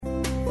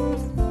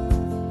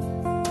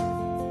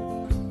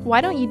why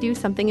don't you do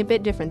something a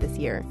bit different this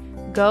year?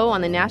 Go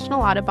on the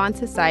National Audubon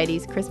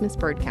Society's Christmas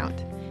bird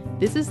count.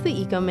 This is the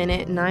Eco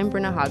Minute, and I'm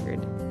Brenna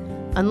Hoggard.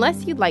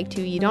 Unless you'd like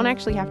to, you don't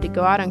actually have to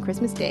go out on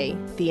Christmas Day.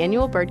 The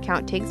annual bird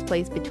count takes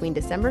place between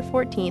December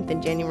 14th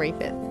and January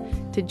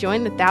 5th. To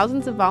join the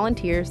thousands of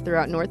volunteers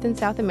throughout North and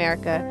South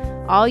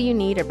America, all you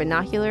need are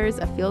binoculars,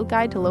 a field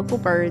guide to local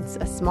birds,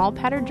 a small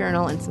pattern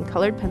journal, and some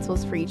colored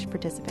pencils for each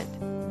participant.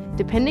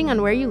 Depending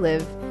on where you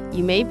live,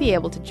 you may be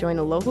able to join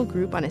a local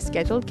group on a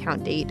scheduled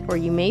count date, or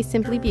you may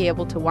simply be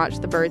able to watch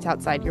the birds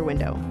outside your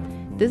window.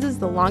 This is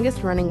the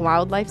longest-running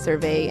wildlife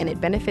survey, and it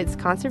benefits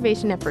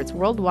conservation efforts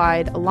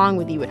worldwide along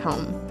with you at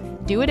home.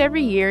 Do it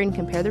every year and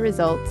compare the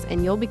results,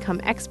 and you'll become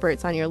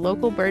experts on your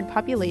local bird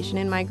population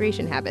and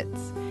migration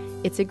habits.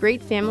 It's a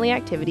great family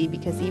activity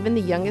because even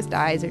the youngest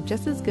eyes are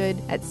just as good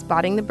at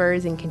spotting the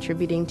birds and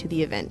contributing to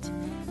the event.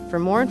 For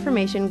more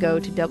information, go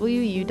to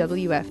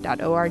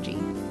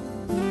wuwf.org.